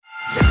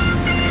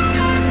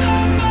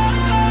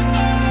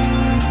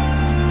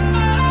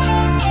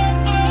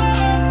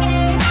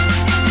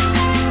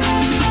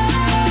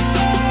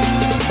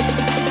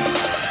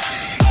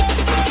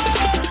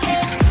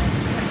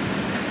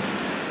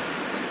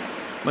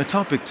My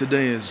topic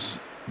today is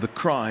the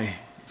cry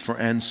for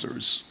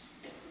answers.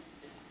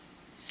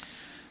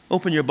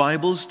 Open your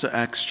Bibles to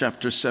Acts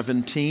chapter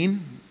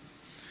 17.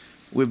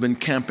 We've been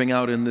camping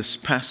out in this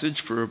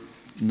passage for a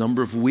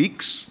number of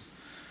weeks.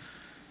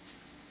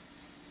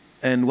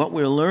 And what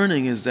we're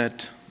learning is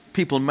that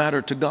people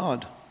matter to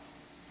God.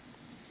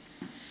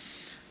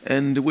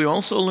 And we're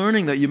also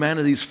learning that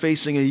humanity is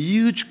facing a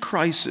huge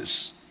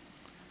crisis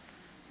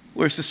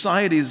where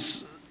society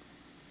is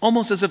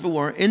almost as if it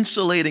were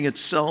insulating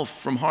itself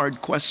from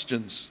hard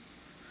questions.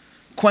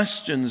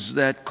 Questions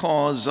that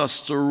cause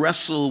us to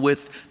wrestle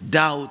with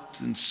doubt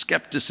and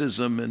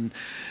skepticism,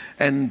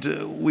 and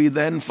we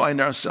then find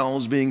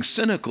ourselves being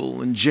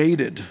cynical and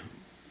jaded,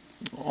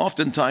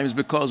 oftentimes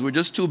because we're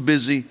just too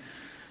busy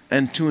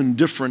and too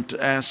indifferent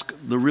to ask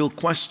the real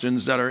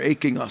questions that are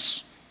aching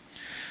us.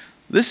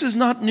 This is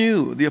not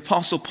new. The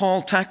Apostle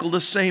Paul tackled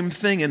the same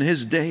thing in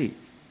his day.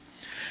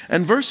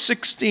 And verse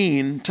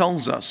 16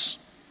 tells us,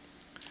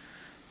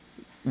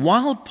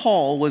 while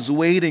Paul was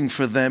waiting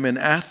for them in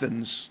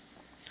Athens,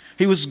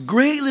 he was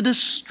greatly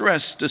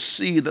distressed to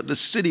see that the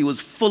city was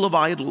full of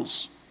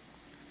idols.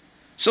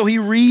 So he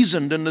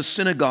reasoned in the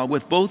synagogue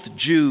with both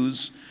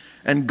Jews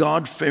and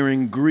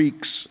God-fearing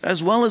Greeks,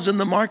 as well as in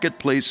the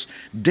marketplace,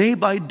 day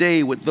by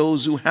day with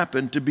those who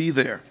happened to be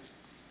there.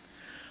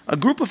 A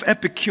group of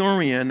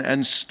Epicurean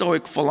and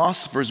Stoic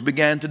philosophers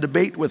began to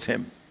debate with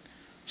him.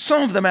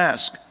 Some of them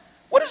asked,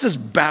 "What is this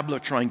babbler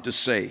trying to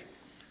say?"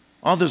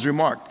 Others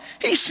remarked,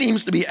 "He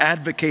seems to be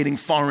advocating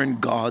foreign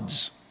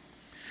gods."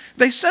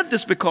 They said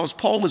this because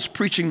Paul was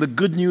preaching the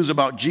good news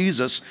about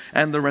Jesus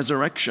and the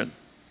resurrection.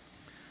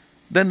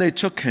 Then they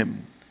took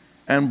him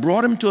and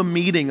brought him to a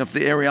meeting of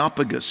the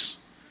Areopagus,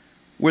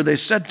 where they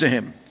said to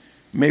him,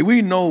 "May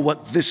we know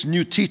what this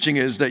new teaching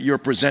is that you're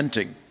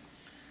presenting?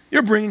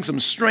 You're bringing some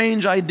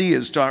strange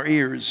ideas to our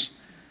ears,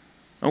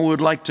 and we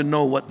would like to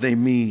know what they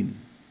mean."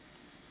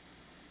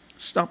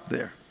 Stop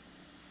there.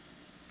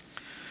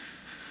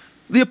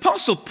 The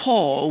Apostle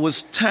Paul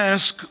was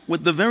tasked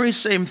with the very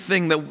same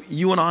thing that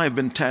you and I have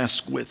been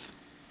tasked with.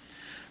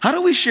 How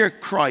do we share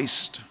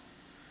Christ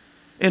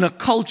in a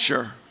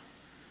culture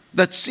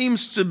that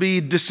seems to be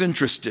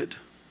disinterested?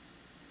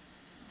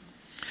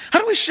 How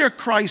do we share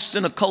Christ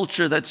in a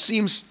culture that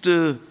seems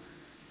to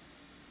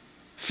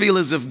feel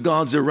as if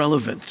God's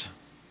irrelevant?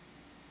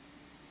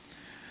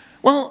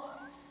 Well,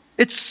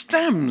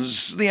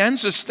 the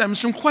answer stems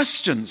from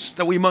questions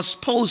that we must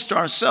pose to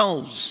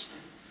ourselves.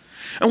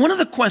 And one of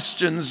the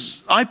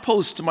questions I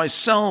pose to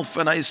myself,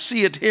 and I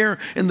see it here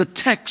in the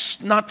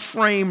text, not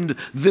framed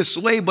this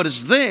way, but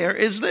is there,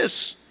 is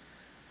this: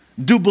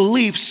 do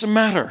beliefs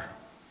matter?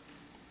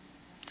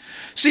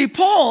 See,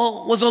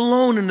 Paul was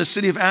alone in the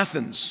city of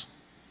Athens.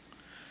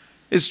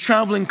 His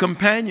traveling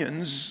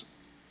companions,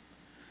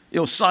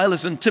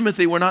 Silas and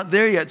Timothy, were not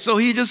there yet, so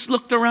he just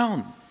looked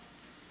around.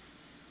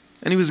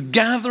 And he was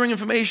gathering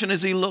information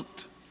as he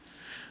looked.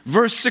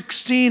 Verse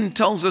 16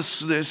 tells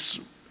us this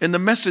in the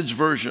Message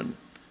version.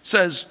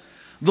 Says,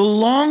 the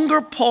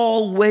longer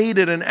Paul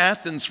waited in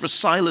Athens for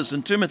Silas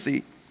and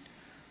Timothy,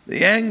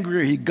 the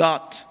angrier he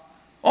got.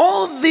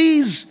 All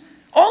those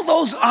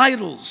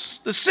idols.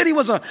 The city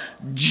was a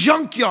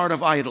junkyard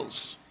of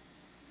idols.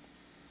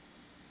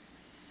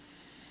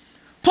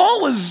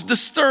 Paul was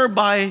disturbed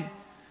by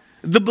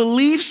the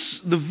beliefs,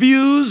 the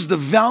views, the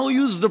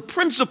values, the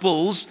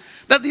principles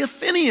that the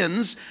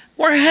Athenians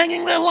were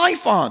hanging their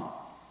life on.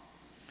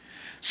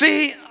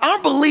 See, our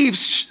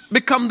beliefs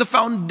become the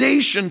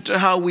foundation to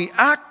how we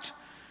act,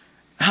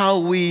 how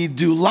we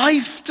do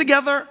life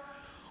together,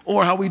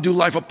 or how we do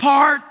life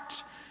apart.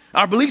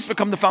 Our beliefs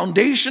become the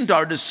foundation to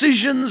our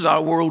decisions,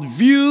 our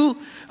worldview,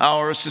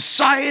 our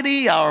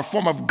society, our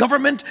form of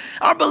government.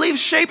 Our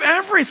beliefs shape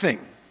everything.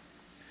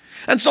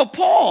 And so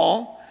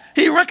Paul,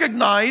 he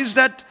recognized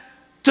that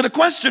to the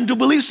question, do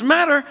beliefs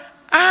matter?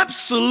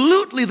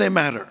 Absolutely they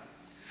matter.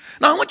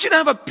 Now I want you to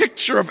have a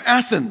picture of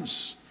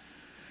Athens.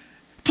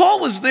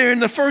 Paul was there in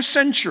the first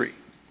century.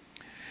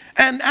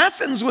 And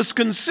Athens was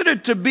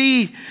considered to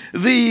be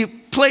the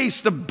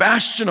place, the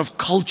bastion of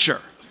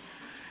culture.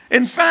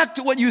 In fact,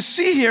 what you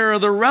see here are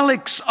the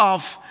relics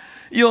of,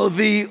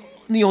 the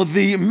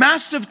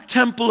massive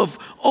temple of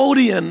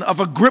Odeon, of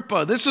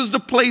Agrippa. This is the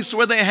place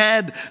where they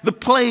had the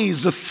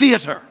plays, the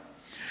theater.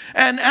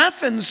 And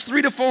Athens,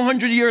 300 to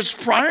 400 years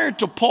prior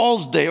to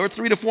Paul's day, or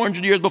 300 to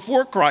 400 years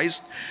before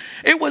Christ,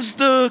 it was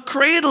the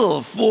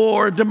cradle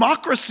for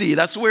democracy.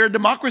 That's where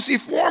democracy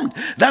formed.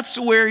 That's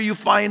where you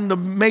find the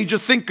major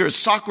thinkers,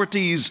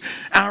 Socrates,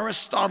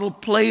 Aristotle,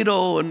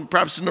 Plato, and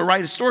perhaps in the right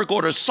historic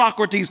order,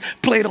 Socrates,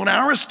 Plato, and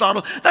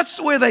Aristotle. That's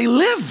where they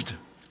lived.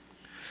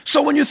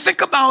 So when you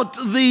think about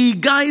the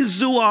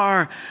guys who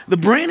are the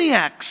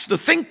brainiacs, the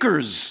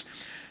thinkers,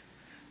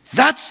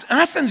 that's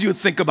Athens you'd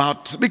think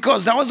about,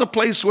 because that was a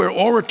place where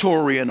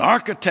oratory and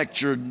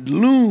architecture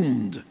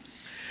loomed.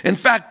 In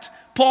fact,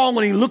 Paul,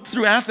 when he looked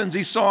through Athens,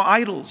 he saw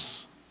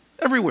idols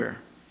everywhere,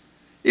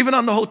 even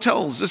on the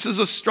hotels. This is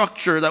a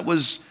structure that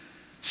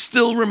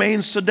still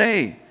remains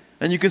today,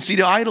 and you can see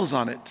the idols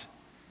on it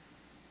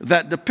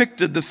that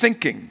depicted the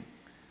thinking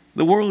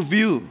the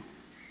worldview,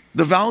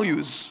 the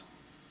values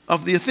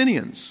of the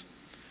Athenians.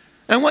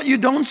 And what you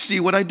don't see,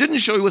 what I didn't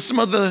show you, was some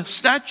of the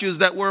statues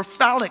that were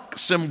phallic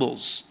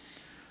symbols.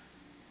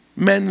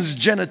 Men's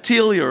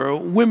genitalia or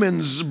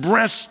women's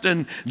breast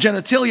and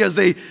genitalia as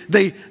they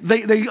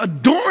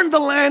adorn the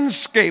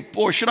landscape,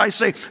 or should I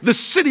say the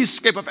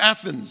cityscape of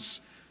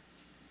Athens.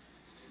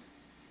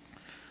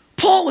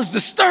 Paul was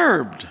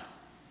disturbed.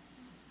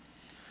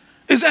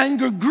 His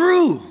anger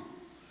grew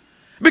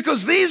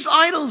because these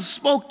idols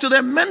spoke to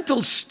their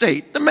mental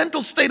state, the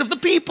mental state of the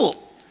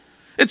people.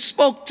 It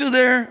spoke to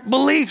their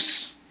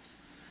beliefs.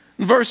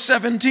 Verse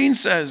 17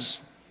 says,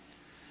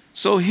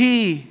 so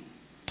he,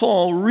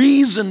 Paul,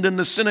 reasoned in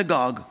the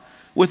synagogue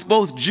with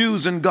both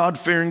Jews and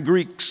God-fearing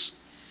Greeks,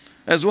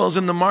 as well as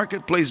in the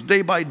marketplace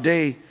day by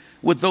day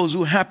with those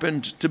who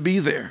happened to be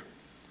there.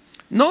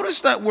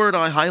 Notice that word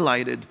I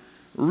highlighted,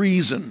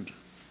 reasoned.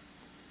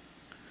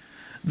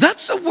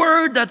 That's a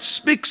word that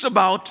speaks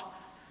about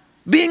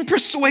being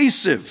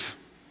persuasive,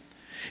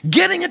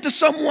 getting into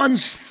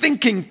someone's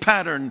thinking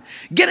pattern,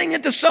 getting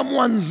into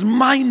someone's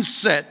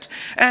mindset.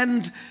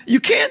 And you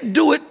can't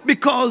do it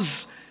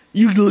because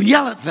you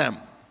yell at them.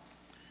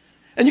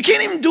 And you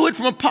can't even do it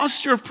from a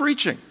posture of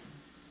preaching.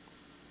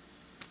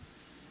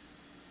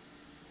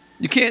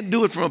 You can't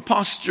do it from a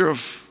posture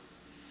of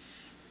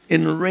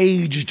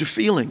enraged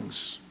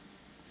feelings.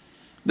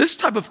 This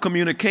type of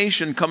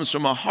communication comes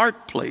from a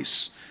heart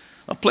place,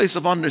 a place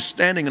of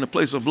understanding and a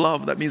place of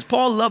love. That means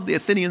Paul loved the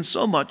Athenians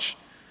so much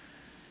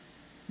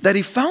that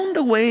he found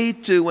a way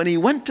to, when he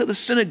went to the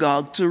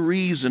synagogue, to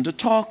reason, to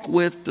talk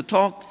with, to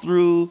talk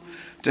through,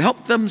 to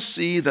help them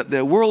see that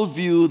their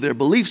worldview, their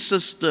belief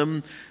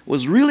system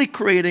was really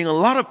creating a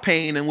lot of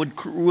pain and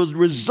would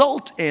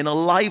result in a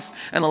life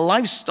and a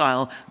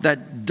lifestyle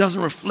that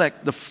doesn't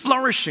reflect the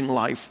flourishing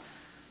life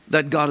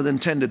that God had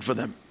intended for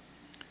them.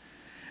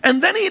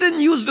 And then he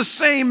didn't use the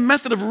same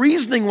method of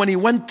reasoning when he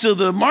went to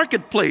the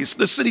marketplace,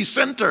 the city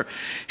center.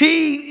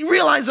 He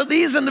realized that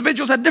these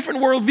individuals had different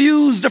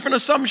worldviews, different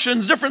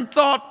assumptions, different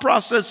thought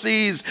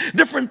processes,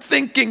 different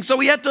thinking. So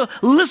he had to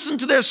listen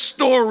to their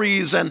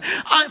stories and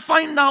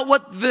find out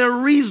what their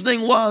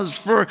reasoning was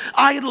for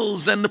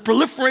idols and the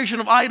proliferation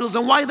of idols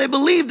and why they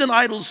believed in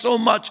idols so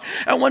much.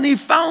 And when he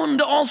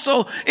found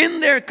also in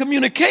their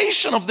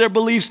communication of their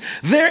beliefs,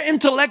 their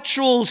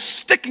intellectual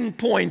sticking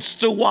points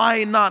to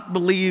why not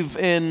believe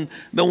in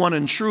the one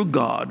and true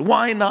God.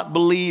 Why not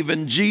believe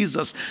in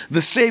Jesus,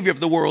 the Savior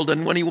of the world?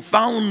 And when he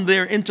found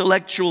their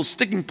intellectual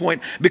sticking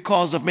point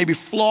because of maybe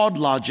flawed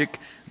logic,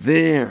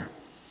 there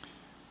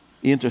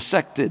he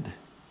intersected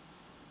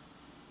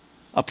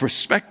a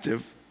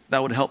perspective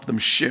that would help them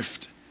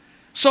shift.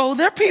 So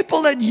there are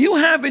people that you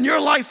have in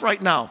your life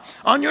right now,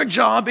 on your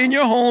job, in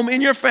your home, in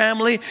your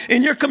family,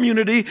 in your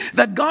community,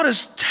 that God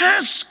has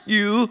tasked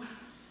you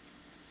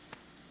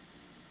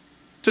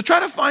to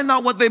try to find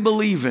out what they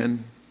believe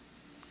in,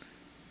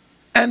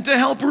 and to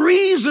help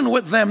reason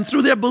with them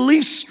through their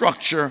belief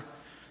structure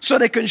so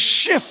they can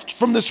shift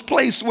from this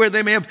place where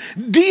they may have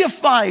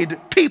deified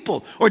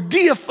people or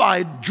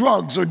deified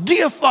drugs or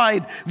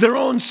deified their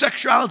own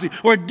sexuality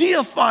or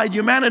deified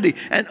humanity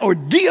or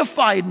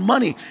deified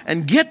money,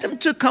 and get them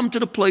to come to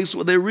the place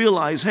where they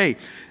realize, hey,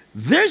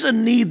 there's a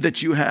need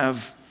that you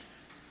have,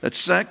 that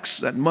sex,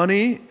 that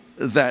money,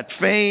 that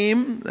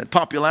fame, that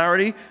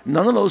popularity,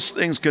 none of those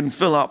things can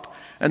fill up.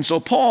 And so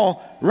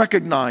Paul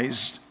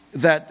recognized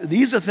that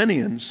these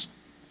Athenians,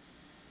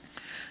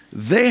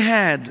 they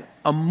had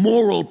a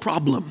moral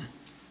problem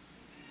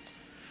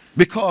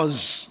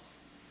because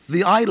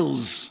the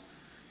idols,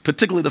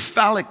 particularly the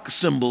phallic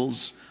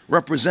symbols,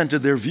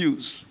 represented their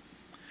views.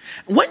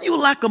 When you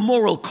lack a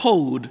moral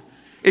code,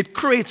 it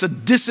creates a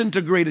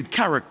disintegrated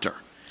character.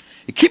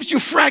 It keeps you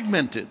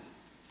fragmented.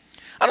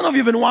 I don't know if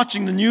you've been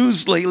watching the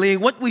news lately.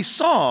 What we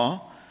saw,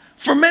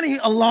 for many,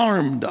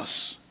 alarmed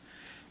us.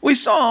 We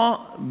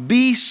saw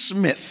B.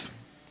 Smith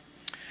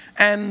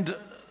and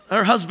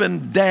her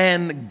husband,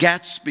 Dan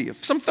Gatsby,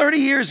 some 30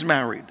 years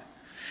married.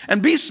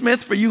 And B.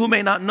 Smith, for you who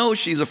may not know,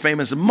 she's a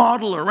famous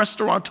model or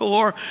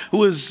restaurateur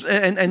who is,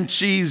 and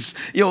she's,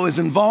 is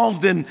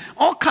involved in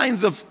all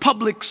kinds of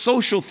public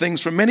social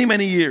things for many,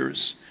 many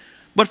years.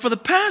 But for the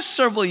past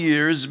several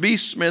years, B.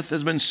 Smith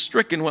has been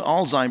stricken with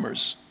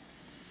Alzheimer's.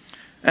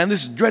 And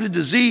this dreaded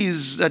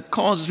disease that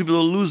causes people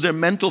to lose their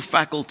mental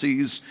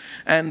faculties,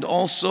 and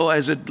also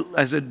as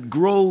it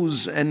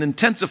grows and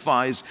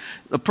intensifies,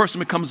 the person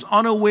becomes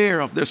unaware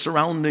of their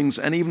surroundings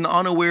and even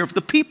unaware of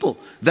the people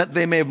that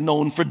they may have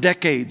known for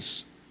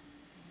decades.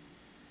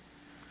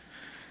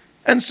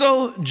 And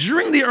so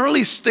during the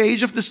early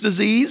stage of this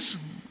disease,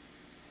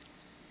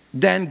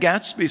 Dan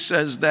Gatsby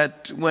says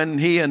that when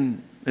he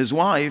and his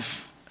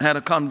wife had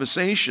a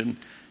conversation,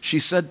 she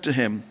said to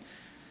him,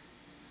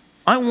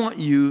 I want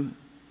you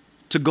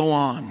to go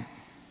on.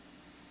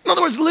 In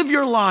other words, live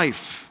your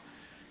life,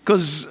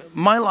 because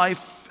my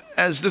life,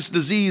 as this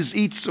disease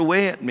eats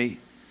away at me,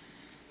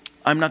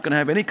 I'm not going to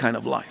have any kind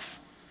of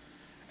life.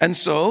 And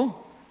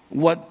so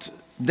what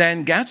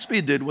Dan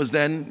Gatsby did was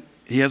then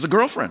he has a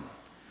girlfriend,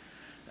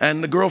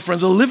 and the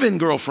girlfriend's a live-in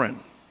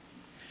girlfriend.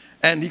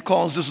 And he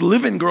calls this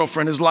live-in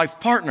girlfriend his life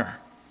partner,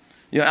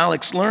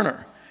 Alex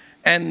Lerner.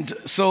 And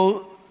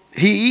so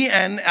he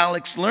and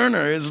Alex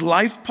Lerner, his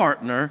life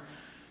partner,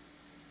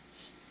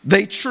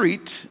 they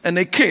treat and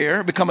they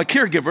care, become a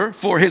caregiver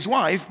for his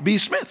wife, B.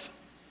 Smith.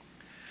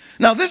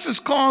 Now, this has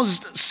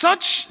caused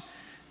such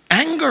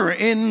anger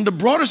in the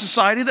broader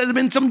society that there have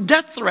been some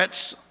death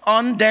threats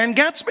on Dan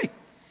Gatsby.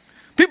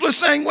 People are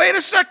saying, wait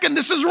a second,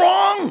 this is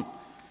wrong.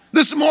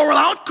 This moral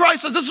outcry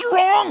says this is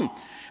wrong.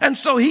 And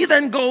so he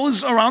then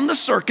goes around the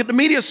circuit, the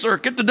media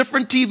circuit, the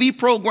different TV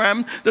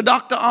program, the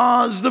Dr.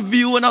 Oz, The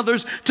View, and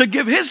others, to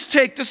give his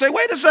take, to say,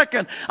 wait a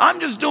second,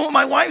 I'm just doing what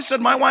my wife said.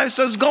 My wife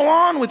says, go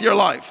on with your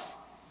life.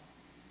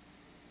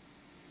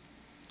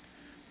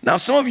 Now,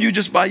 some of you,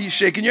 just by you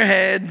shaking your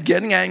head,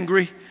 getting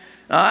angry,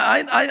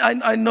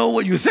 I know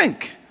what you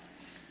think.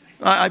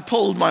 I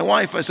polled my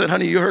wife. I said,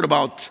 honey, you heard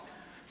about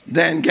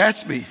Dan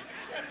Gatsby.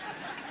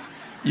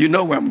 You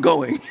know where I'm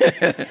going.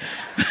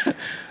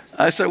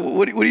 I said, well,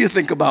 what do you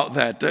think about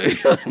that?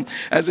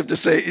 As if to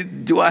say,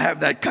 do I have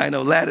that kind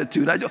of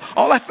latitude?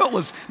 All I felt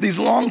was these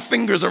long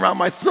fingers around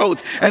my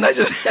throat. And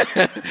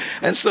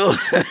and so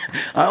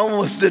I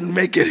almost didn't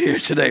make it here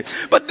today.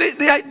 But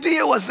the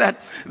idea was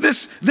that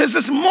there's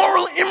this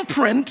moral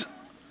imprint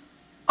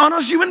on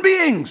us human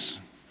beings.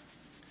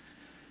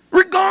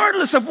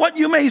 Regardless of what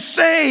you may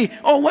say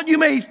or what you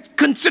may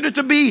consider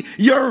to be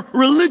your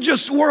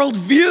religious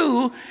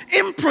worldview,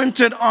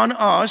 imprinted on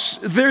us,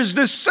 there's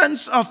this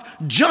sense of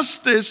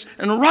justice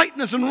and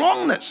rightness and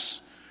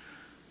wrongness.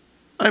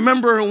 I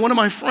remember one of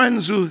my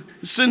friends who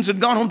since had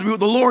gone home to be with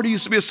the Lord, he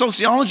used to be a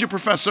sociology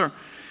professor,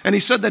 and he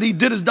said that he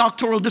did his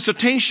doctoral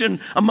dissertation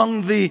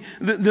among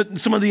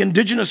some of the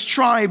indigenous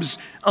tribes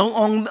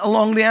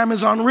along the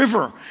Amazon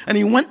River. And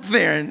he went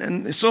there,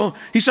 and so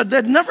he said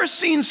they'd never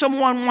seen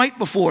someone white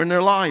before in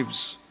their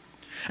lives.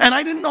 And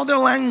I didn't know their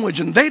language,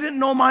 and they didn't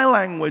know my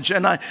language,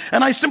 and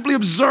I simply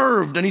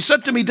observed. And he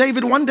said to me,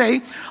 David, one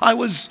day I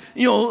was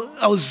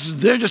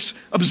there just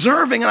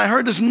observing, and I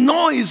heard this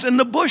noise in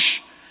the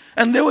bush,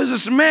 and there was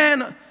this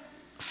man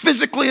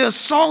physically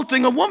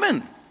assaulting a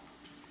woman.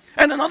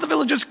 And another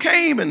villagers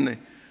came and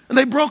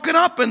they broke it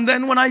up. And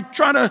then when I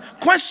tried to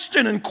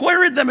question and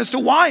queried them as to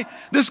why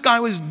this guy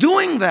was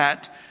doing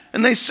that,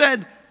 and they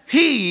said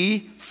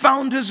he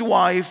found his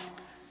wife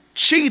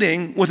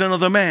cheating with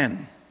another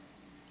man.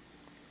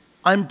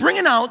 I'm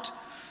bringing out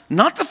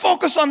not the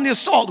focus on the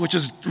assault, which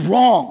is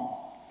wrong.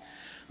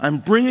 I'm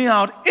bringing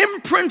out,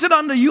 imprinted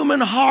on the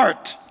human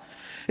heart,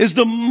 is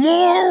the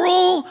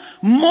moral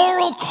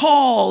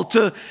call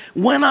to,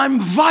 when I'm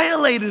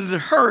violated, it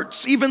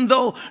hurts, even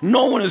though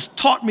no one has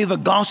taught me the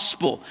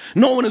gospel.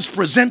 No one has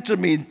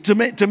presented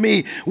to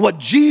me what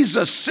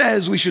Jesus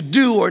says we should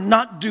do or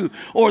not do,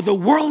 or the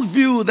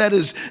worldview that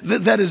is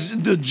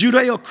the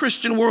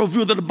Judeo-Christian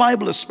worldview that the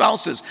Bible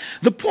espouses.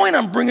 The point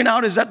I'm bringing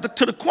out is that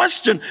to the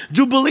question,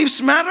 do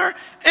beliefs matter?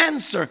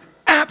 Answer,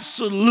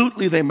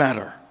 absolutely they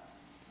matter.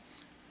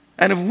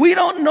 And if we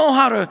don't know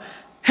how to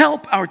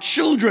help our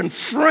children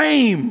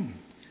frame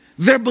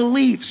their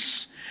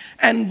beliefs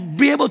and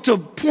be able to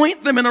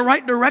point them in the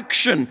right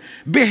direction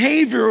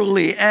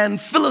behaviorally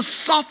and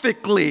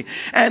philosophically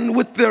and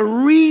with their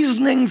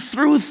reasoning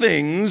through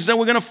things, then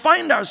we're going to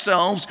find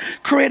ourselves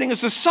creating a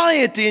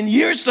society in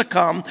years to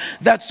come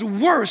that's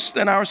worse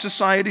than our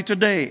society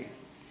today.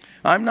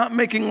 I'm not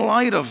making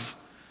light of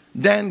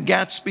Dan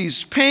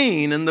Gatsby's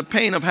pain and the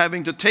pain of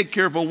having to take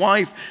care of a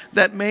wife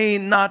that may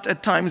not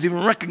at times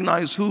even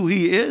recognize who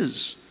he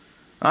is.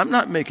 I'm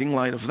not making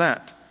light of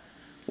that.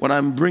 What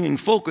I'm bringing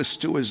focus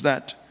to is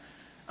that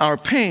our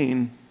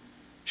pain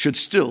should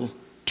still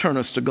turn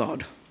us to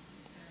God.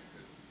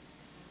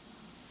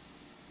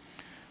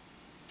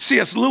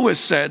 C.S.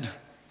 Lewis said,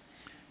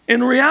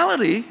 in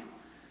reality,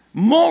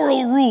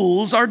 moral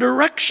rules are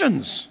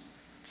directions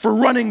for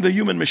running the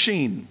human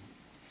machine.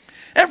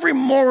 Every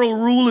moral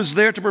rule is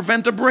there to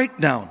prevent a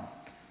breakdown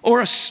or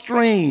a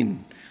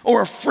strain or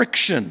a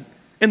friction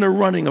in the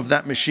running of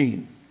that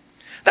machine.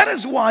 That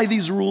is why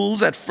these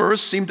rules at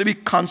first seem to be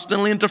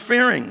constantly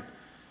interfering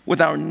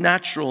with our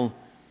natural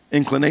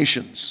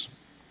inclinations.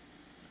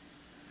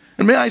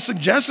 And may I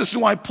suggest this is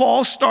why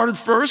Paul started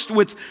first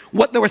with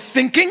what they were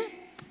thinking.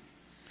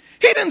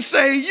 He didn't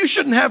say you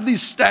shouldn't have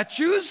these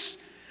statues.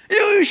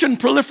 You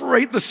shouldn't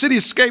proliferate the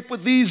cityscape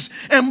with these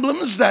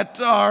emblems that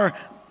are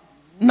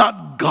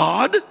not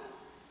God.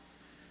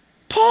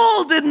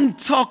 Paul didn't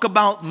talk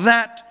about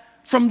that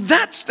from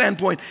that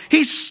standpoint.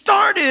 He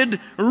started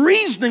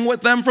reasoning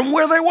with them from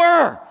where they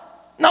were.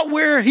 Not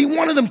where he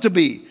wanted them to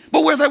be,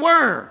 but where they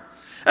were.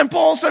 And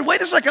Paul said,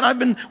 wait a second, I've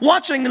been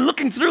watching and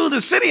looking through the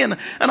city and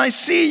I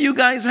see you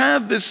guys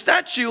have this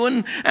statue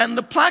and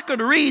the placard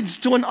reads,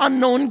 to an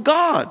unknown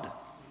God.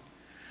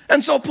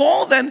 And so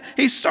Paul then,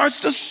 he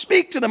starts to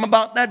speak to them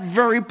about that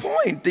very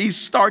point. He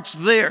starts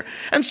there.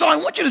 And so I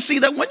want you to see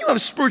that when you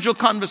have spiritual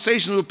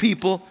conversations with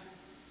people,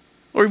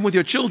 or even with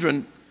your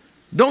children,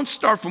 don't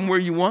start from where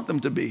you want them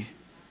to be.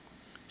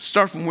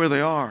 Start from where they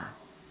are.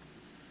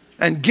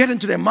 And get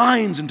into their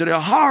minds, into their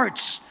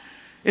hearts,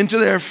 into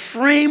their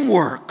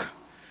framework,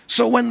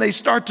 So when they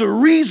start to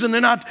reason,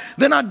 they're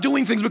not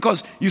doing things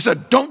because you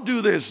said, don't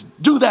do this,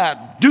 do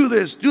that, do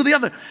this, do the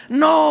other.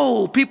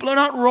 No, people are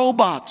not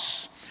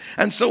robots.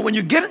 And so when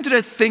you get into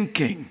their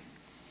thinking,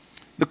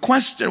 the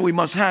question we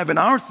must have in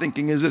our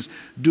thinking is this: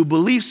 do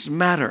beliefs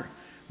matter?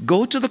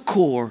 Go to the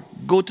core,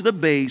 go to the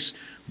base,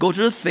 go to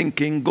the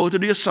thinking, go to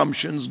the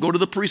assumptions, go to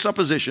the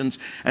presuppositions,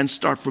 and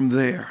start from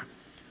there.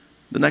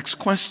 The next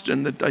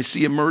question that I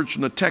see emerge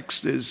from the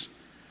text is,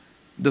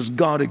 does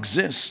God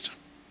exist?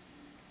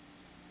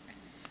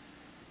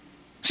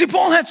 See,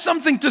 Paul had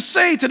something to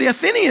say to the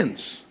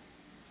Athenians.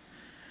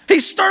 He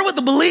started with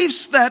the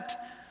beliefs that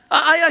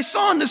I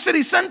saw in the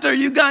city center,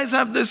 you guys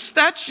have this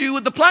statue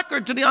with the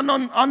placard to the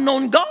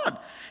unknown God.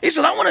 He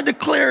said, I want to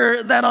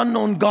declare that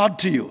unknown God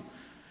to you.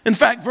 In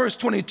fact, verse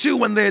 22,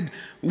 when they had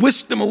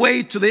whisked him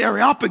away to the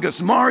Areopagus,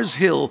 Mars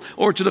Hill,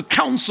 or to the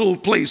council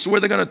place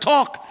where they're going to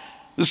talk,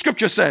 the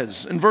scripture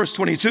says in verse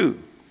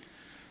 22,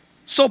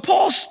 so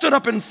Paul stood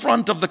up in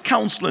front of the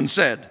council and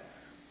said,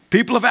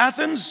 people of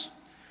Athens,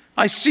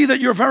 I see that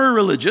you're very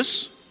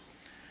religious.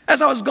 As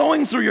I was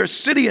going through your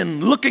city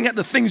and looking at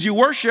the things you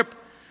worship,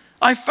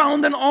 I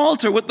found an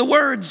altar with the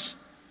words,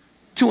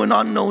 to an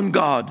unknown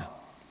God.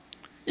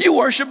 You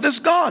worship this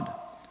God,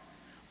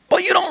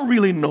 but you don't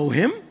really know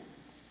him.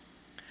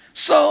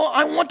 So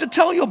I want to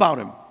tell you about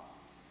him.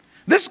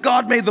 This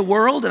God made the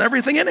world and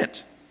everything in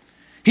it.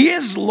 He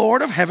is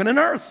Lord of heaven and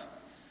earth.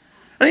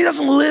 And he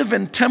doesn't live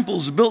in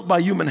temples built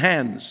by human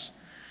hands.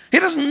 He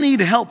doesn't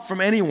need help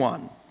from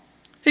anyone.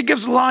 He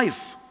gives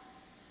life,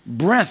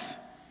 breath,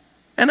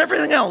 and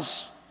everything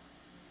else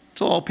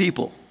to all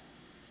people.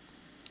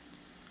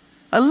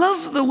 I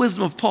love the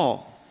wisdom of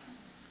Paul.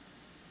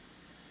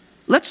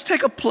 Let's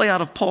take a play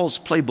out of Paul's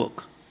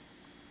playbook.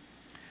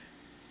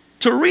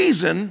 To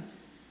reason,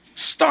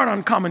 start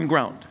on common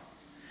ground.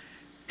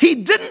 He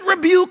didn't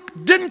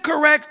rebuke, didn't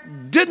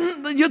correct,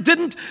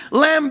 didn't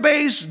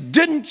lambaste,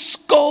 didn't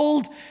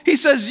scold. He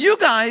says, you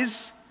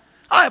guys,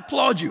 I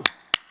applaud you.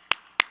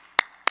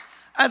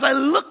 As I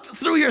looked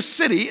through your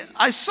city,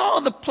 I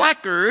saw the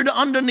placard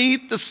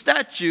underneath the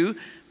statue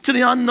to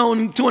an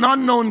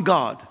unknown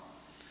God.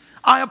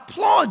 I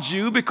applaud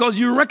you because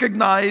you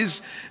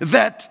recognize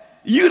that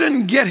you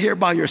didn't get here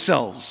by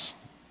yourselves.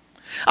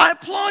 I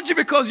applaud you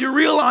because you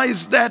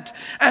realize that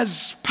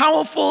as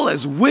powerful,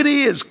 as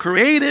witty, as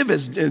creative,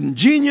 as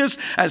ingenious,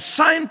 as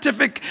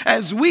scientific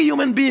as we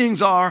human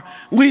beings are,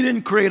 we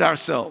didn't create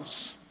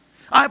ourselves.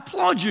 I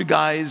applaud you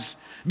guys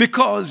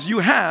because you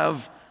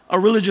have a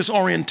religious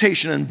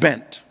orientation and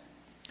bent.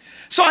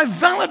 So I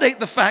validate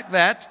the fact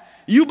that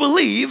you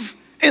believe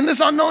in this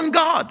unknown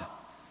God.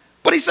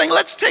 But he's saying,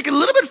 let's take it a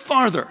little bit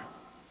farther.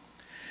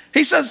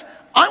 He says,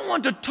 I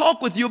want to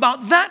talk with you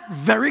about that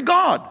very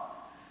God.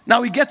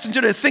 Now he gets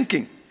into their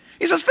thinking.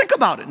 He says, think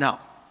about it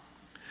now.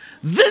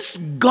 This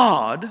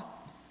God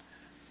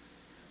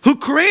who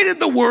created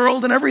the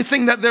world and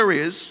everything that there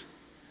is,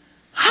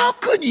 how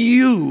could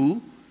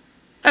you,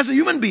 as a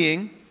human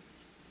being,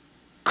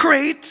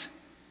 create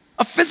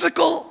a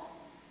physical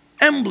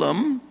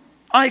emblem,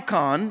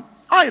 icon,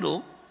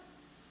 idol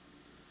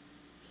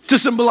to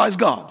symbolize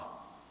God?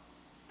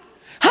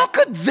 How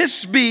could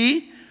this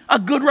be a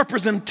good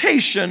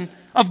representation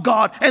of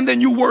God and then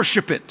you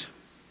worship it?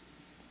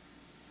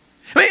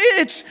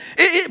 I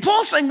mean,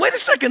 Paul's saying, wait a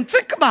second,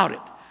 think about it.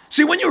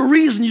 See, when you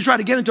reason, you try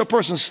to get into a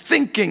person's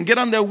thinking, get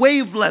on their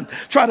wavelength,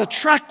 try to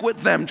track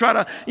with them, try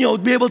to,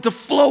 be able to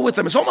flow with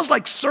them. It's almost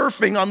like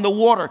surfing on the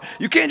water.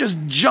 You can't just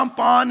jump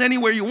on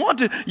anywhere you want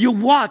to. You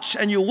watch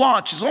and you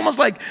watch. It's almost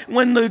like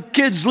when the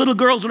kids, little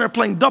girls, when they're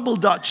playing double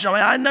dutch. I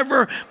mean, I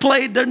never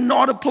played, didn't know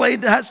how to play,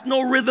 it has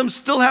no rhythm,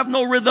 still have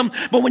no rhythm.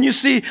 But when you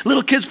see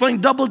little kids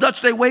playing double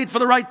dutch, they wait for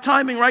the right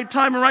timing.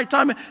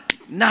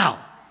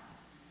 Now,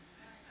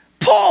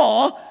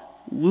 Paul,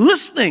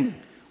 listening,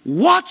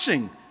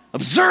 watching,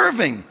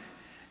 observing,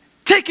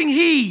 taking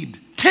heed,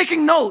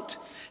 taking note,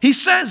 he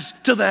says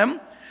to them,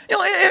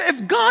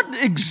 if God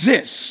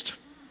exists,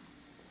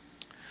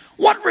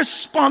 what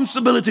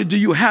responsibility do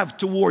you have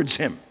towards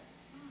him?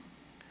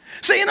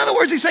 See, in other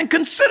words, he's saying,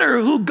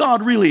 consider who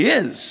God really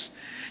is.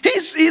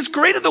 He's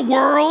created the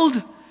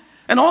world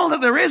and all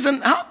that there is,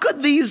 and how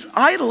could these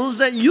idols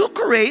that you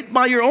create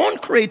by your own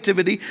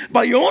creativity,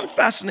 by your own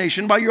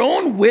fascination, by your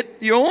own wit,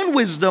 your own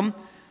wisdom,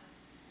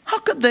 how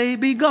could they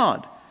be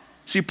God?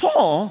 See,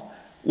 Paul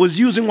was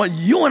using what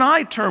you and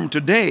I term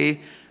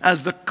today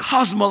as the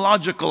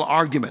cosmological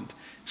argument.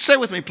 Say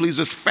with me, please,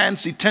 this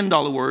fancy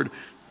 $10 word,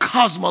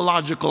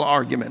 cosmological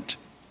argument.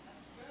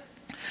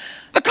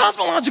 The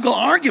cosmological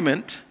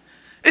argument,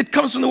 it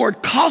comes from the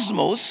word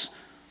cosmos,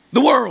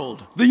 the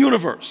world, the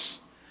universe.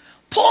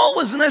 Paul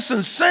was in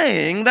essence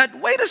saying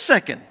that, wait a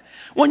second,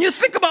 when you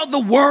think about the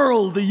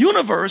world, the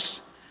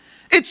universe,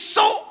 it's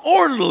so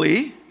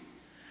orderly,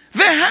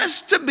 there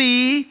has to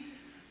be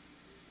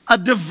a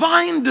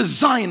divine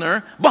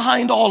designer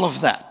behind all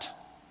of that.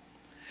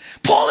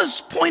 Paul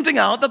is pointing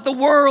out that the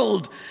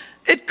world,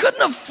 it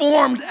couldn't have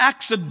formed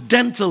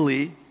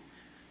accidentally,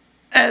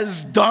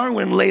 as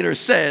Darwin later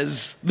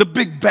says, the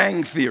Big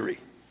Bang Theory.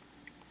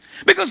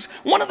 Because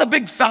one of the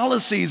big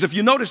fallacies, if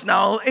you notice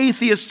now,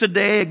 atheists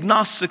today,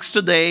 agnostics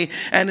today,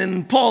 and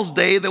in Paul's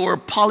day, they were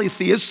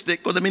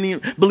polytheistic, or they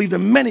believed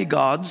in many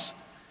gods.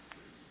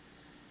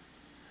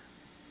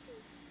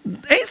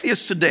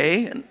 Atheists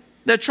today,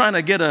 they're trying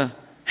to get a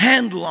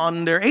handle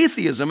on their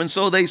atheism, and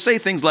so they say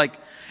things like,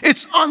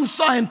 it's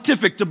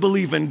unscientific to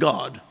believe in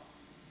God.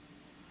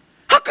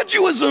 How could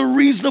you as a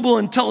reasonable,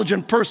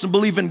 intelligent person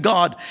believe in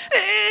God?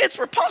 It's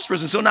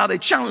preposterous. And so now they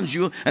challenge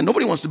you, and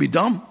nobody wants to be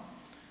dumb.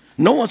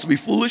 No one wants to be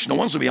foolish. No one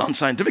wants to be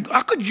unscientific.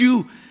 How could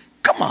you?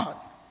 Come on.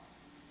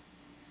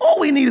 All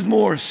we need is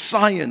more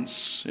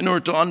science in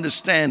order to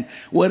understand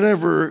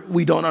whatever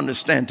we don't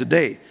understand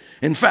today.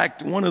 In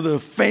fact, one of the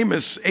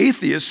famous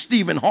atheists,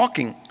 Stephen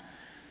Hawking,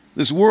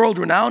 this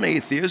world-renowned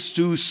atheist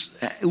who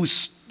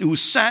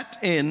sat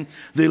in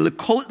the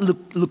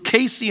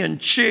Lucasian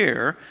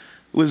chair,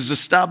 was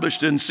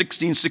established in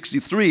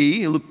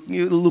 1663.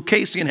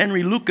 Lucasian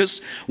Henry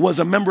Lucas was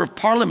a member of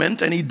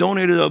parliament, and he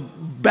donated a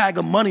bag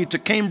of money to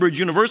Cambridge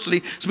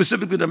University,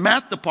 specifically the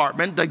math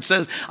department, that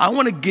says, I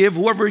want to give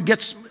whoever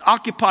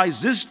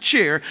occupies this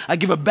chair, I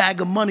give a bag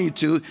of money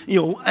to,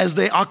 as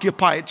they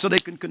occupy it, so they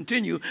can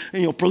continue,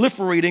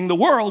 proliferating the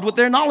world with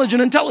their knowledge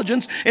and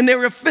intelligence in the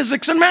area of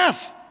physics and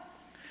math.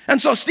 And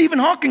so Stephen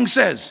Hawking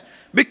says,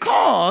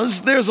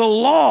 because there's a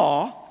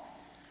law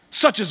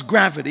such as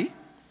gravity,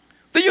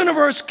 the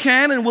universe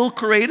can and will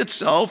create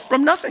itself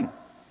from nothing.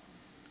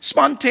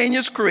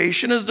 Spontaneous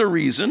creation is the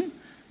reason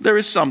there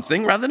is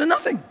something rather than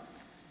nothing.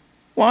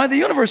 Why the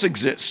universe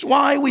exists,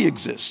 why we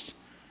exist.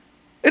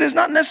 It is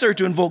not necessary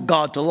to invoke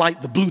God to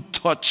light the blue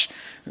touch,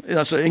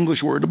 that's an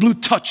English word, the blue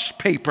touch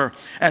paper,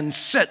 and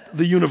set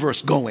the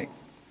universe going.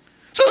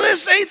 So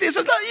this atheist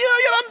says,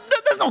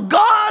 there's no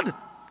God.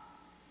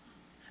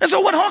 And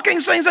so what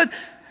Hawking's saying is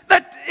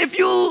that if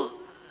you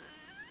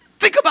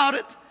think about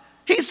it,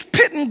 he's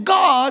pitting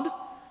God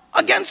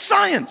against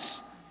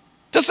science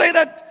to say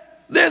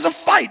that there's a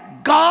fight.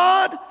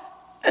 God,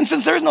 and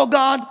since there's no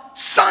God,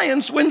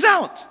 science wins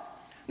out.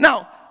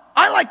 Now,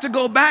 I like to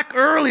go back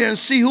earlier and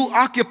see who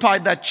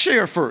occupied that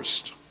chair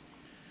first.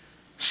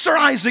 Sir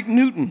Isaac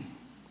Newton.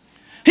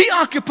 He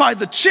occupied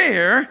the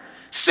chair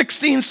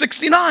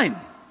 1669.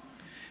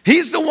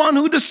 He's the one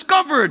who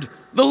discovered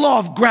the law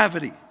of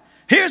gravity.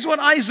 Here's what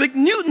Isaac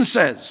Newton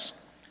says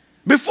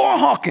before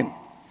Hawking.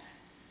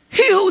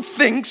 He who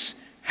thinks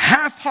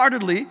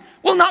half-heartedly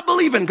will not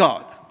believe in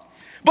God.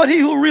 But he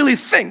who really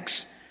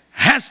thinks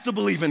has to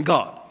believe in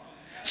God.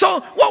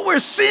 So what we're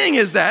seeing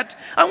is that,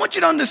 I want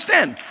you to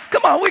understand.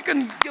 Come on, we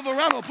can give a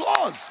round of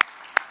applause.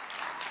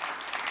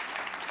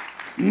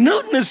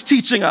 Newton is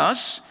teaching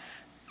us,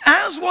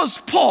 as was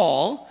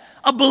Paul,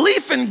 a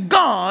belief in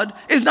God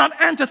is not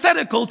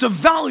antithetical to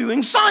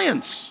valuing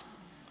science.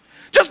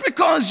 Just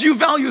because you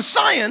value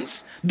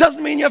science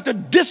doesn't mean you have to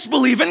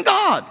disbelieve in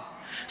God.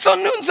 So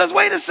Newton says,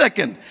 wait a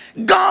second.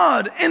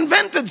 God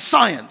invented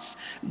science.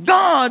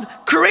 God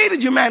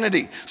created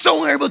humanity.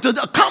 So we're able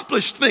to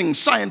accomplish things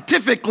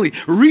scientifically,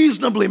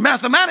 reasonably,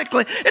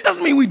 mathematically. It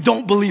doesn't mean we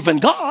don't believe in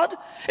God.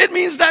 It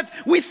means that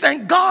we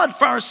thank God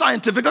for our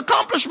scientific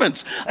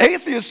accomplishments.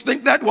 Atheists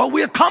think that,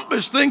 we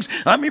accomplish things.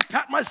 Let me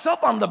pat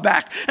myself on the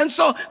back. And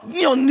so,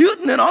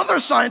 Newton and other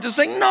scientists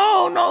say,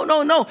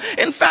 no.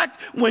 In fact,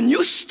 when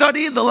you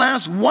study the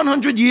last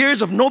 100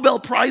 years of Nobel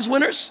Prize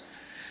winners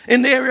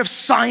in the area of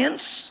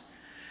science,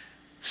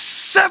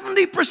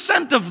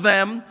 70% of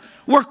them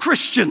were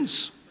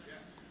Christians.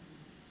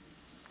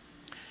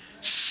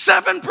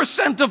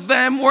 7% of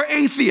them were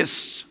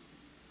atheists.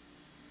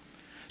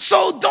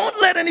 So don't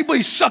let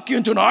anybody suck you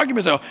into an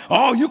argument and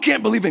say, you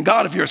can't believe in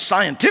God if you're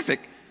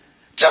scientific.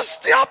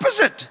 Just the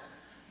opposite.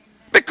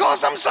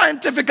 Because I'm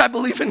scientific, I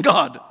believe in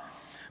God.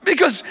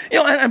 Because,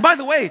 and by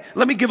the way,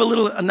 let me give a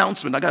little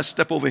announcement. I got to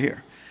step over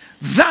here.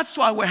 That's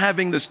why we're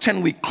having this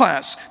 10-week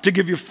class, to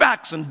give you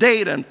facts and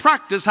data and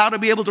practice how to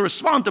be able to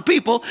respond to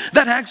people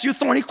that ask you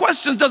thorny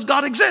questions. Does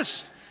God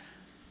exist?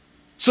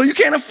 So you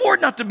can't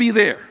afford not to be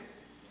there.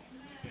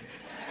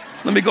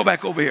 Let me go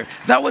back over here.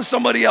 That was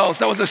somebody else.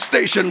 That was a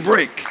station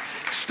break.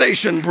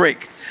 Station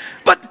break.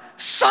 But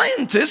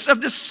scientists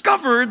have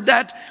discovered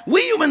that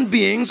we human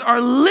beings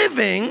are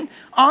living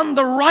on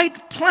the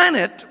right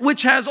planet,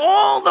 which has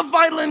all the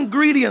vital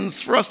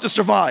ingredients for us to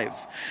survive.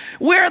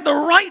 We're the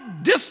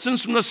right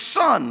distance from the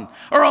sun,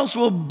 or else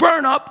we'll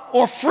burn up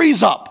or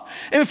freeze up.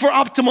 And for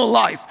optimal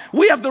life,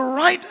 we have the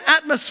right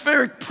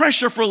atmospheric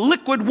pressure for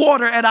liquid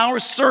water at our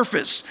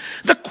surface.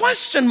 The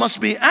question must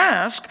be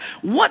asked,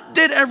 why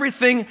did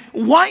everything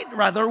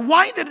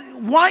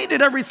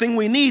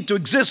we need to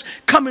exist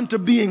come into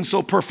being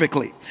so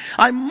perfectly?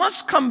 I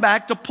must come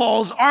back to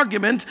Paul's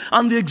argument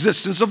on the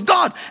existence of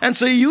God. And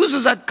so he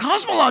uses that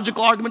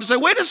cosmological argument to say,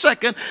 wait a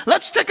second,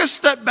 let's take a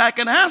step back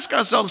and ask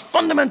ourselves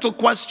fundamental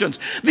questions.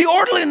 The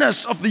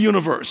orderliness of the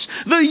universe,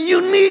 the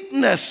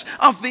uniqueness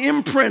of the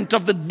imprint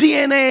of the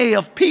DNA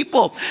of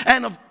people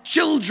and of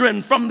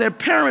children from their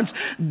parents.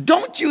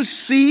 Don't you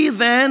see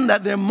then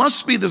that there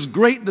must be this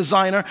great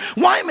designer?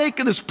 Why make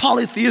it this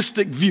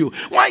polytheistic view?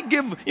 Why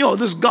give,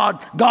 this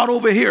God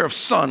over here of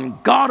sun,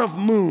 God of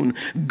moon,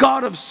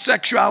 God of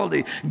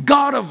sexuality,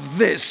 God of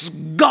this,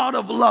 God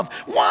of love?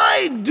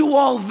 Why do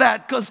all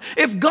that? Because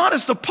if God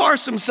is to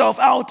parse himself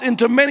out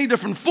into many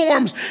different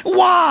forms,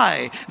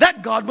 why?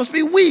 That God must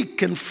be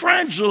weak and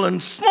fragile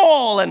and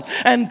small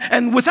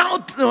and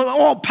without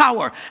all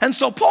power. And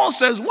so Paul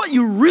says, what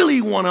you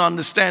really want to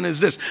understand is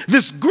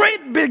this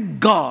great big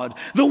God,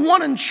 the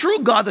one and true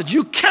God that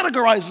you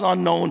categorize as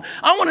unknown.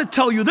 I want to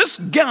tell you, this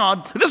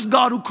God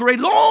who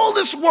created all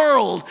this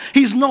world,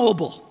 he's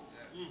knowable.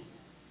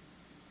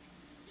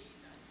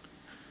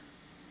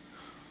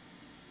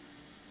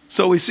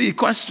 So we see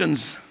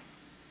questions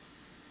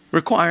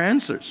require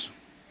answers.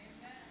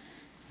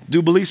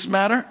 Do beliefs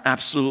matter?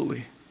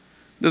 Absolutely.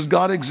 Does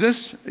God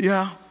exist?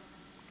 Yeah.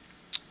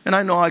 And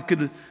I know I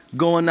could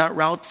go on that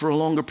route for a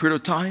longer period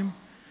of time,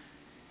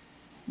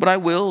 but I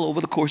will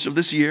over the course of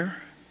this year.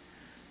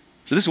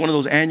 So this is one of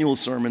those annual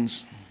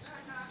sermons.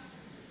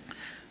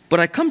 But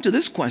I come to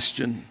this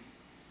question: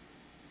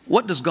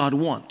 what does God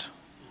want?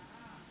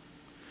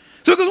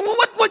 So because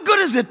what good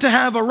is it to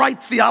have a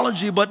right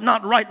theology but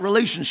not right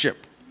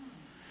relationship?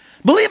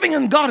 Believing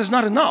in God is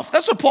not enough.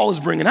 That's what Paul is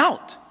bringing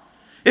out.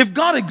 If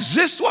God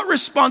exists, what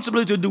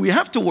responsibility do we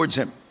have towards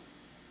him?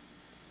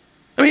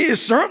 I mean,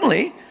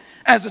 certainly,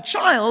 as a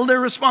child, there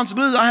are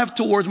responsibilities I have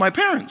towards my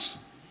parents.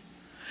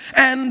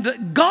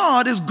 And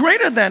God is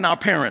greater than our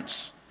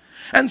parents.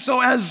 And so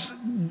as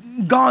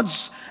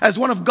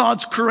one of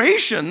God's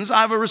creations,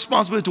 I have a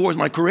responsibility towards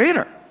my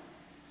Creator.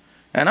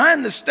 And I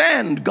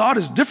understand God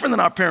is different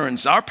than our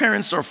parents. Our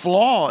parents are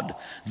flawed.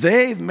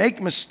 They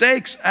make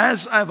mistakes,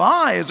 as have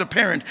I, as a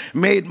parent,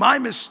 made my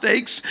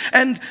mistakes,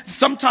 and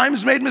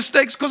sometimes made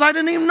mistakes because I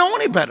didn't even know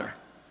any better.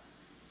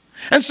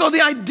 And so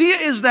the idea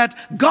is that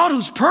God,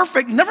 who's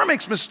perfect, never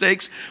makes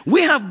mistakes.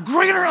 We have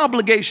greater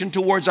obligation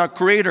towards our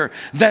Creator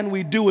than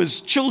we do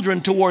as children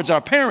towards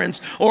our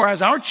parents, or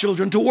as our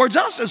children towards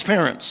us as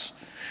parents.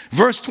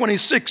 Verse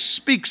 26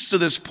 speaks to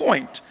this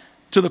point,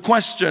 to the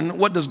question,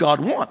 what does God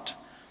want?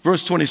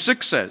 Verse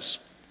 26 says,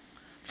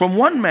 from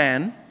one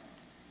man,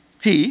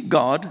 he,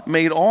 God,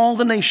 made all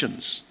the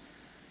nations,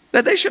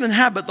 that they should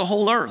inhabit the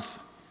whole earth.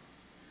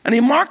 And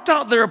he marked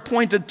out their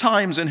appointed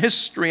times in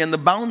history and the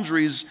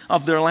boundaries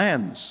of their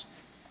lands.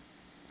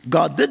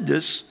 God did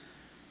this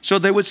so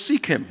they would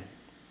seek him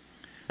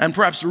and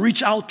perhaps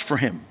reach out for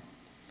him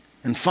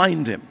and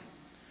find him,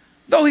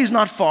 though he's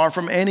not far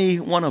from any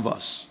one of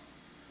us.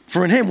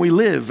 For in him we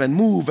live and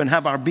move and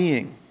have our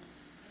being.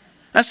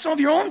 As some of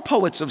your own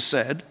poets have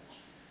said,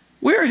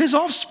 we are his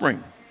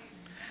offspring.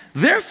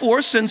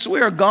 Therefore, since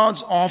we are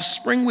God's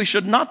offspring, we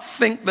should not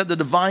think that the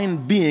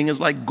divine being is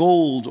like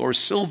gold or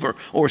silver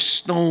or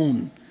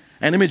stone,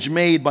 an image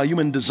made by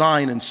human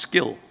design and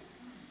skill.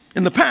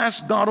 In the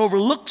past, God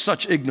overlooked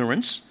such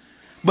ignorance,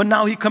 but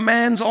now he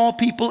commands all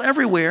people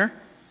everywhere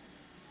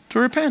to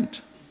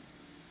repent.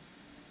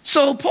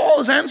 So Paul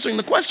is answering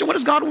the question, what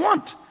does God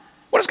want?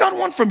 What does God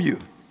want from you?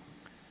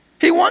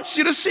 He wants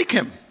you to seek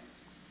him.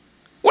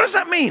 What does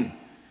that mean?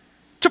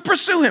 To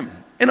pursue him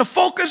in a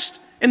focused,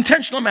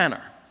 intentional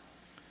manner.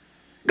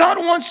 God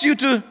wants you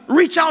to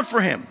reach out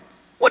for him.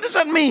 What does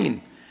that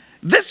mean?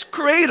 This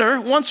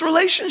Creator wants a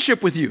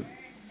relationship with you.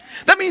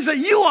 That means that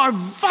you are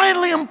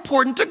vitally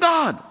important to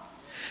God.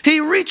 He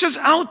reaches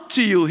out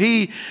to you.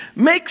 He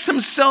makes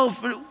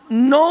himself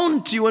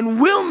known to you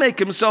and will make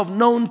himself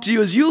known to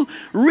you as you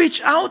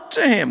reach out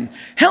to him.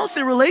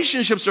 Healthy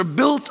relationships are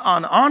built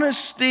on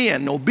honesty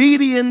and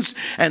obedience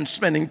and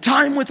spending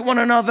time with one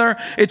another.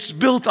 It's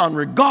built on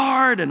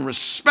regard and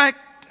respect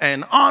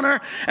and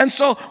honor. And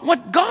so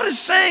what God is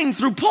saying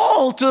through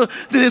Paul to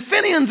the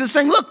Athenians is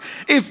saying, look,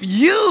 if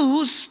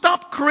you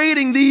stop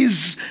creating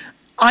these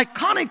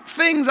iconic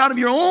things out of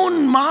your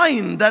own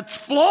mind that's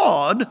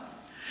flawed,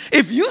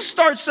 if you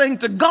start saying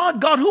to God,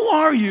 God, who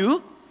are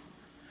you?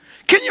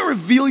 Can you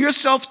reveal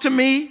yourself to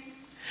me?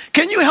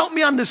 Can you help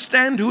me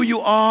understand who you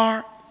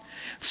are?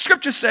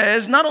 Scripture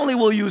says not only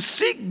will you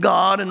seek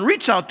God and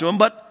reach out to him,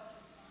 but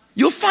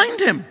you'll find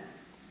him.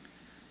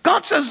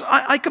 God says,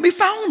 I can be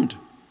found.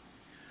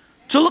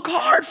 To look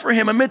hard for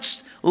him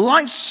amidst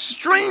life's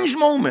strange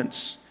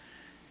moments,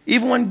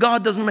 even when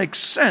God doesn't make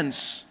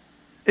sense,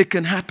 it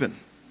can happen.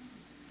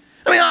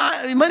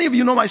 I mean, many of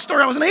you know my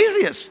story. I was an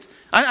atheist.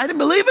 I didn't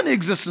believe in the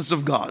existence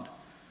of God.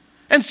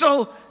 And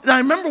so I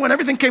remember when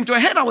everything came to a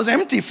head, I was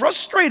empty,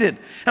 frustrated.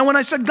 And when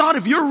I said, God,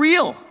 if you're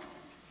real,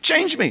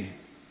 change me.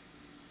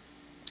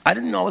 I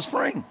didn't know I was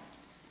praying.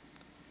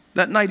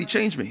 That night he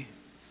changed me.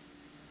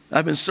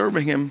 I've been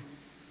serving him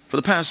for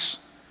the past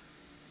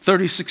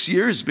 36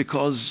 years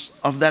because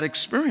of that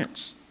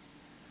experience.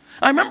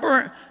 I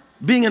remember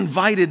being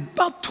invited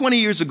about 20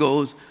 years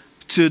ago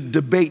to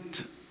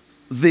debate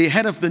the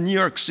head of the New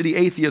York City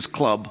Atheist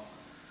Club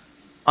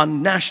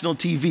on national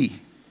TV.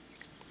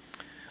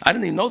 I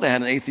didn't even know they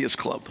had an atheist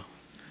club.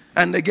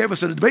 And they gave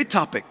us a debate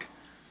topic,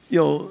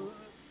 the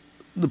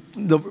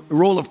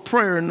role of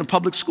prayer in the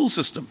public school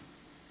system.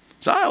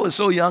 So I was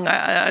so young,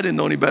 I didn't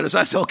know any better. So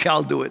I said, okay,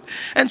 I'll do it.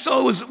 And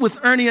so it was with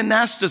Ernie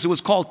Anastas. It was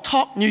called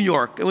Talk New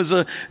York. It was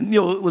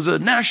a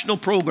national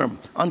program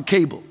on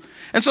cable.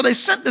 And so they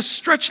sent this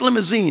stretch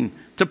limousine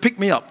to pick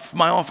me up from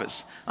my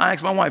office. I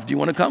asked my wife, do you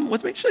want to come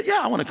with me? She said,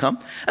 yeah, I want to come.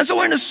 And so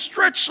we're in a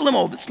stretch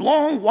limo, this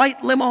long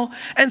white limo.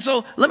 And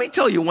so let me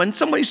tell you, when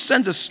somebody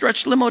sends a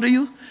stretch limo to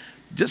you,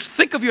 just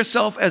think of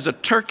yourself as a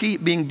turkey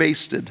being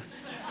basted.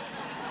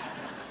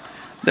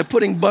 They're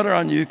putting butter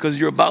on you because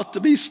you're about to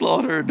be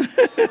slaughtered.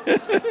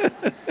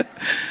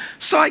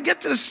 So I get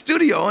to the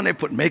studio and they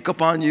put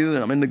makeup on you,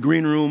 and I'm in the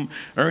green room.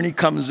 Ernie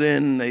comes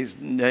in,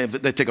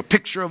 they take a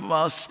picture of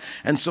us.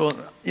 And so,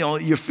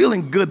 you're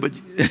feeling good, but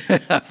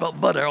I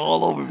felt butter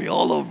all over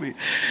me.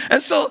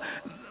 And so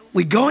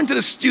we go into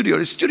the studio.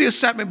 The studio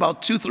sat me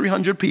about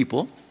 200-300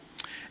 people.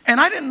 And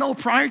I didn't know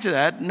prior to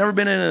that, never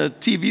been in a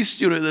TV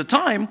studio at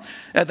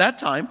that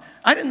time,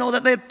 I didn't know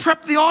that they had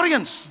prepped the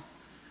audience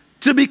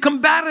to be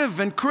combative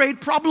and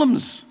create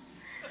problems.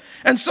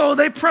 And so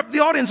they prepped the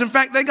audience. In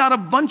fact, they got a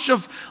bunch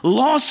of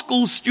law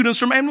school students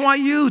from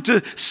NYU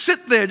to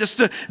sit there just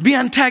to be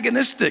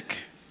antagonistic.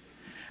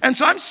 And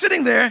so I'm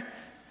sitting there,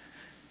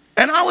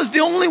 and I was the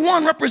only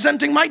one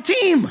representing my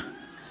team.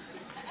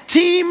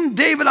 Team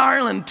David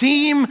Ireland,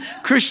 Team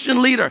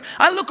Christian Leader.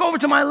 I look over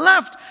to my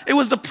left, it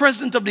was the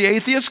president of the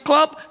Atheist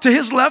Club. To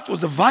his left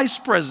was the vice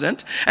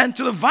president. And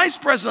to the vice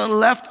president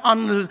left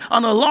on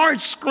a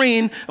large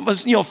screen,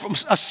 was, from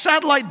a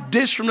satellite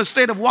dish from the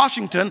state of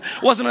Washington,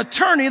 was an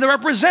attorney that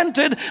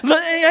represented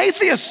the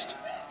atheist.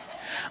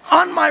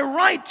 On my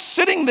right,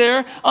 sitting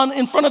there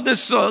in front of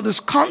this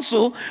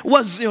console,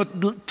 was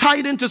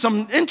tied into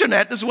some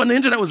internet. This is when the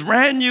internet was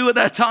brand new at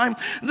that time.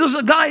 There was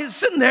a guy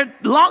sitting there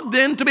logged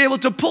in to be able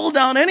to pull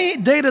down any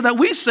data that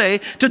we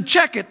say, to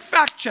check it,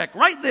 fact check,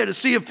 right there to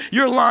see if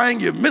you're lying,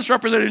 you're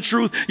misrepresenting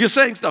truth, you're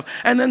saying stuff.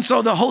 And then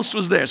so the host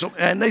was there.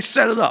 And they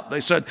set it up. They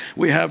said,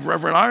 we have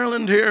Reverend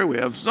Ireland here, we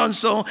have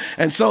so-and-so.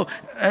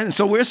 And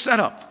so we're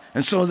set up.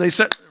 And so they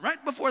said,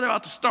 right before they're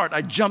about to start,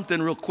 I jumped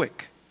in real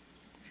quick.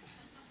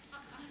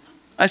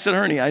 I said,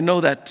 Ernie, I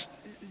know that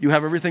you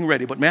have everything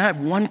ready, but may I have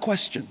one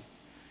question?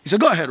 He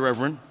said, go ahead,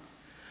 Reverend.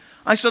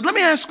 I said, let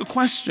me ask a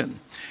question.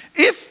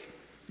 If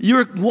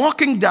you're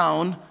walking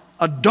down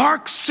a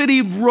dark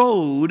city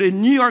road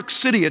in New York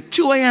City at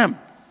 2 a.m.,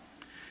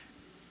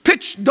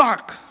 pitch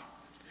dark,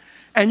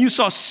 and you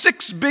saw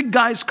 6 big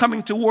guys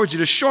coming towards you,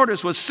 the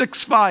shortest was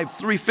 6'5",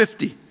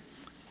 350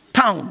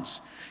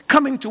 pounds,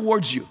 coming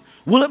towards you,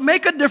 will it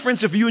make a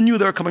difference if you knew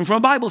they were coming from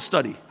a Bible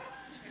study?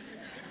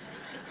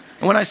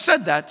 And when I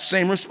said that,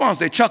 same response.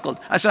 They chuckled.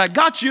 I said, I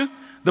got you.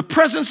 The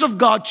presence of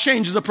God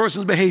changes a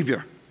person's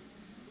behavior.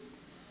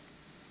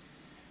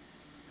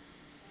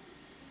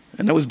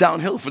 And that was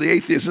downhill for the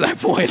atheists at that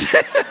point.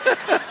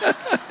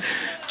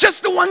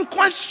 Just the one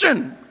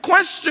question.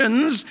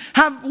 Questions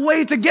have a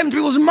way to get into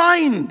people's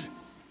mind.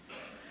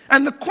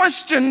 And the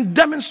question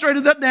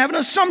demonstrated that they have an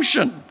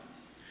assumption.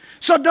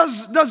 So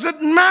does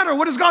it matter?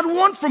 What does God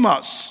want from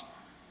us?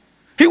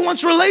 He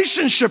wants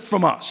relationship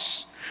from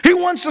us. He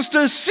wants us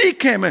to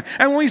seek Him. And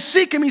when we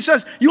seek Him, He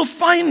says, you'll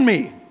find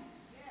me.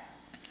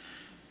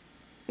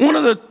 One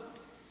of the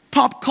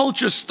pop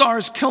culture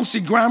stars,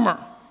 Kelsey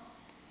Grammer,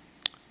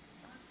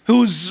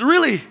 who's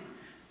really,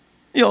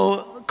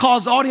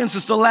 caused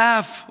audiences to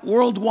laugh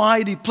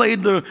worldwide. He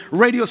played the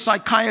radio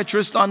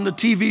psychiatrist on the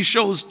TV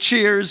shows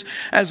Cheers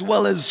as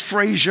well as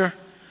Frasier.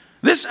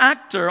 This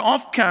actor,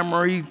 off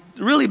camera, he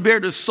really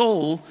bared his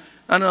soul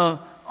on an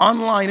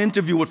online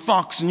interview with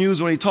Fox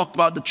News when he talked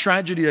about the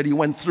tragedy that he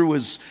went through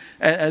as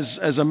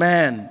a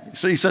man.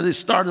 So he said it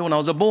started when I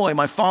was a boy.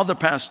 My father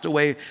passed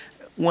away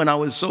when I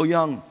was so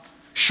young.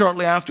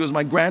 Shortly afterwards,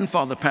 my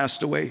grandfather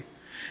passed away.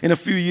 In a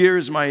few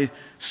years, my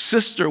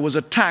sister was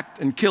attacked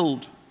and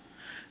killed.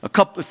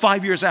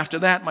 5 years after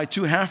that, my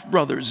 2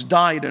 half-brothers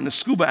died in a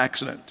scuba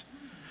accident.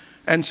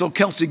 And so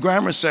Kelsey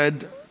Grammer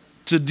said,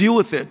 to deal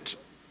with it,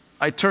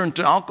 I turned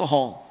to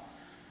alcohol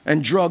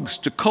and drugs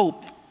to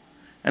cope,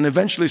 and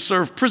eventually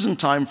served prison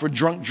time for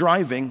drunk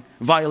driving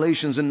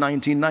violations in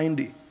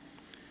 1990.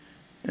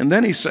 And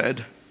then he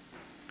said,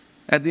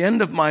 at the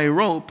end of my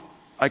rope,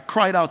 I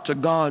cried out to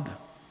God,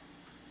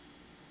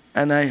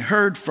 and I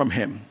heard from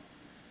Him.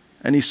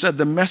 And He said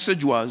the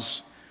message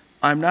was,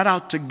 I'm not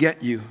out to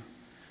get you,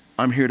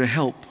 I'm here to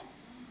help.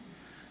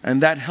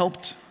 And that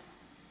helped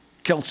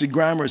Kelsey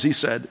Grammer, as he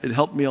said, it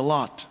helped me a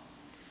lot.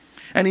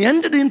 And he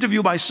ended the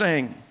interview by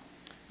saying,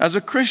 as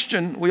a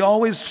Christian, we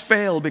always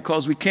fail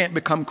because we can't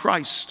become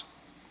Christ.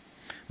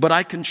 But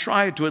I can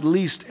try to at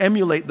least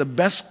emulate the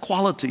best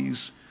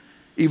qualities,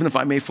 even if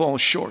I may fall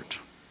short.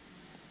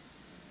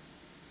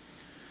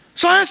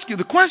 So I ask you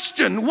the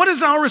question, what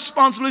is our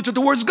responsibility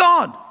towards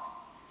God?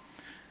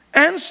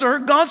 Answer,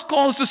 God's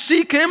called us to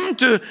seek Him,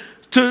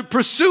 to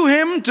pursue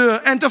Him,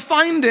 and to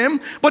find Him,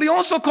 but He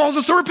also calls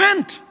us to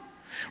repent.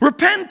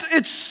 Repent,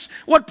 it's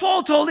what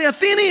Paul told the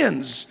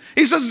Athenians.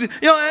 He says,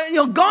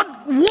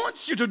 God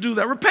wants you to do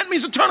that. Repent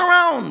means to turn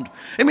around.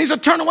 It means to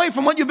turn away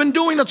from what you've been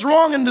doing that's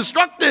wrong and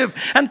destructive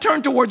and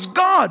turn towards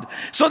God.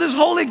 So this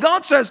holy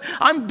God says,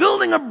 I'm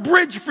building a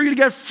bridge for you to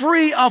get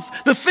free of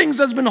the things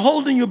that's been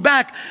holding you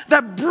back.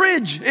 That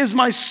bridge is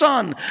my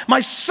son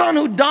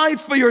who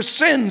died for your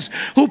sins,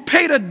 who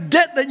paid a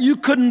debt that you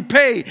couldn't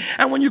pay.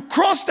 And when you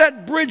cross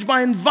that bridge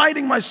by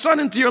inviting my son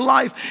into your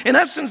life, in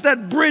essence,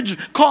 that bridge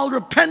called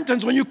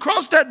repentance, when you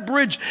cross that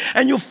bridge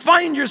and you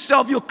find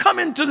yourself, you'll come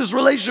into this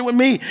relationship with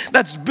me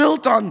that's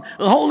built on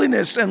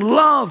holiness and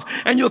love,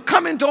 and you'll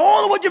come into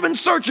all of what you've been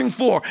searching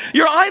for.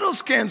 Your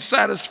idols can't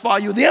satisfy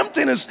you. The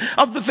emptiness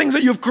of the things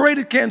that you've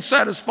created can't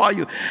satisfy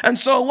you. And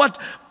so what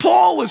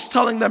Paul was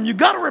telling them, you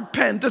got to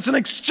repent. It's an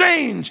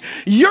exchange.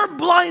 Your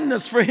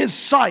blindness for his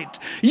sight,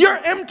 your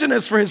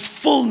emptiness for his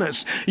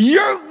fullness,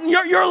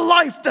 your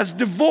life that's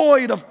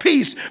devoid of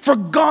peace for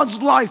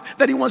God's life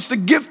that he wants to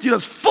give to you,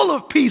 that's full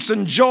of peace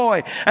and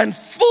joy and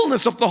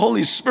fullness of the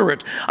Holy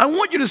Spirit. I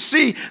want you to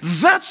see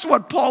that's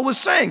what Paul was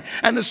saying.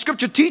 And the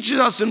scripture teaches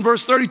us in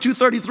verse 32,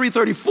 33,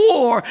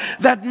 34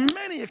 that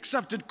many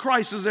accepted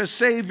Christ as their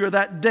Savior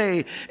that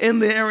day in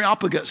the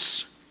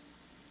Areopagus.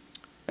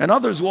 And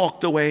others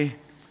walked away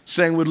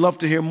saying, we'd love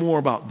to hear more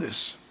about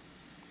this.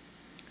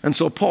 And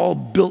so Paul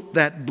built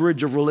that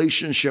bridge of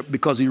relationship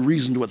because he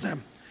reasoned with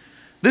them.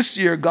 This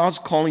year, God's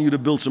calling you to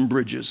build some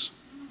bridges.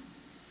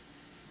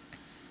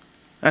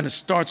 And it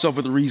starts off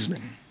with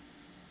reasoning.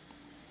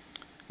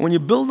 When you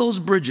build those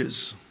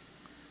bridges,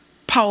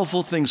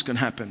 powerful things can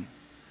happen.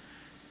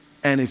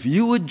 And if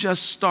you would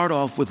just start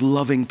off with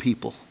loving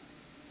people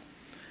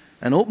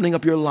and opening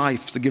up your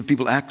life to give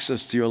people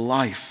access to your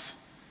life,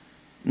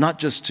 not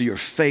just to your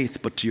faith,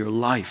 but to your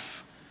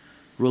life,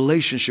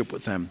 relationship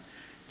with them,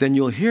 then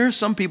you'll hear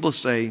some people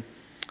say,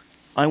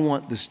 I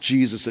want this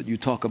Jesus that you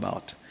talk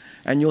about.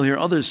 And you'll hear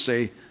others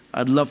say,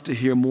 I'd love to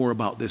hear more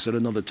about this at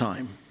another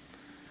time.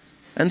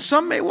 And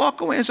some may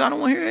walk away and say, I don't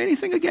want to hear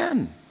anything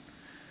again.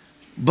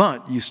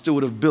 But you still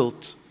would have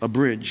built a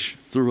bridge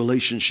through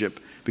relationship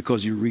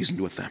because you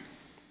reasoned with them.